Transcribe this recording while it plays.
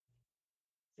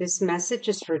This message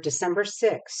is for December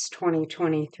 6,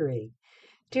 2023.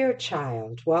 Dear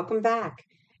child, welcome back.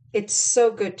 It's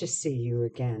so good to see you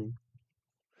again.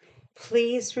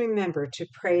 Please remember to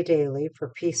pray daily for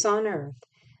peace on earth,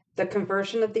 the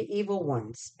conversion of the evil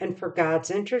ones, and for God's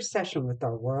intercession with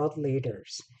our world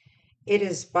leaders. It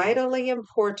is vitally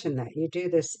important that you do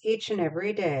this each and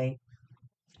every day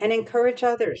and encourage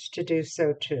others to do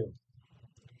so too.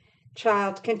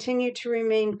 Child, continue to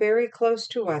remain very close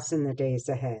to us in the days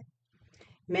ahead.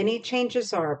 Many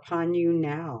changes are upon you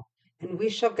now, and we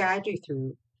shall guide you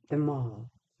through them all.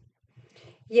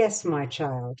 Yes, my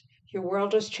child, your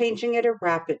world is changing at a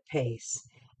rapid pace,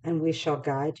 and we shall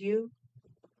guide you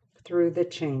through the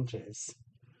changes.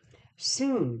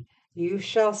 Soon you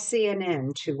shall see an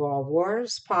end to all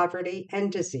wars, poverty, and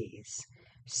disease.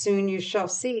 Soon you shall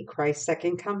see Christ's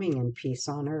second coming and peace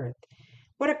on earth.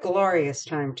 What a glorious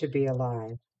time to be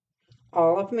alive.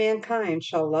 All of mankind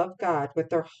shall love God with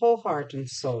their whole heart and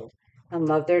soul, and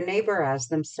love their neighbor as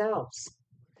themselves.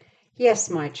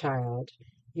 Yes, my child,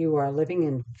 you are living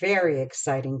in very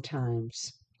exciting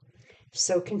times.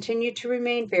 So continue to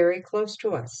remain very close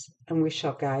to us, and we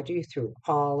shall guide you through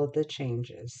all of the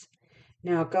changes.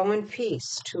 Now go in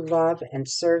peace to love and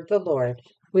serve the Lord.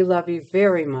 We love you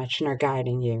very much and are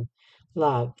guiding you.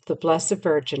 Love, the Blessed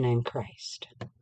Virgin and Christ.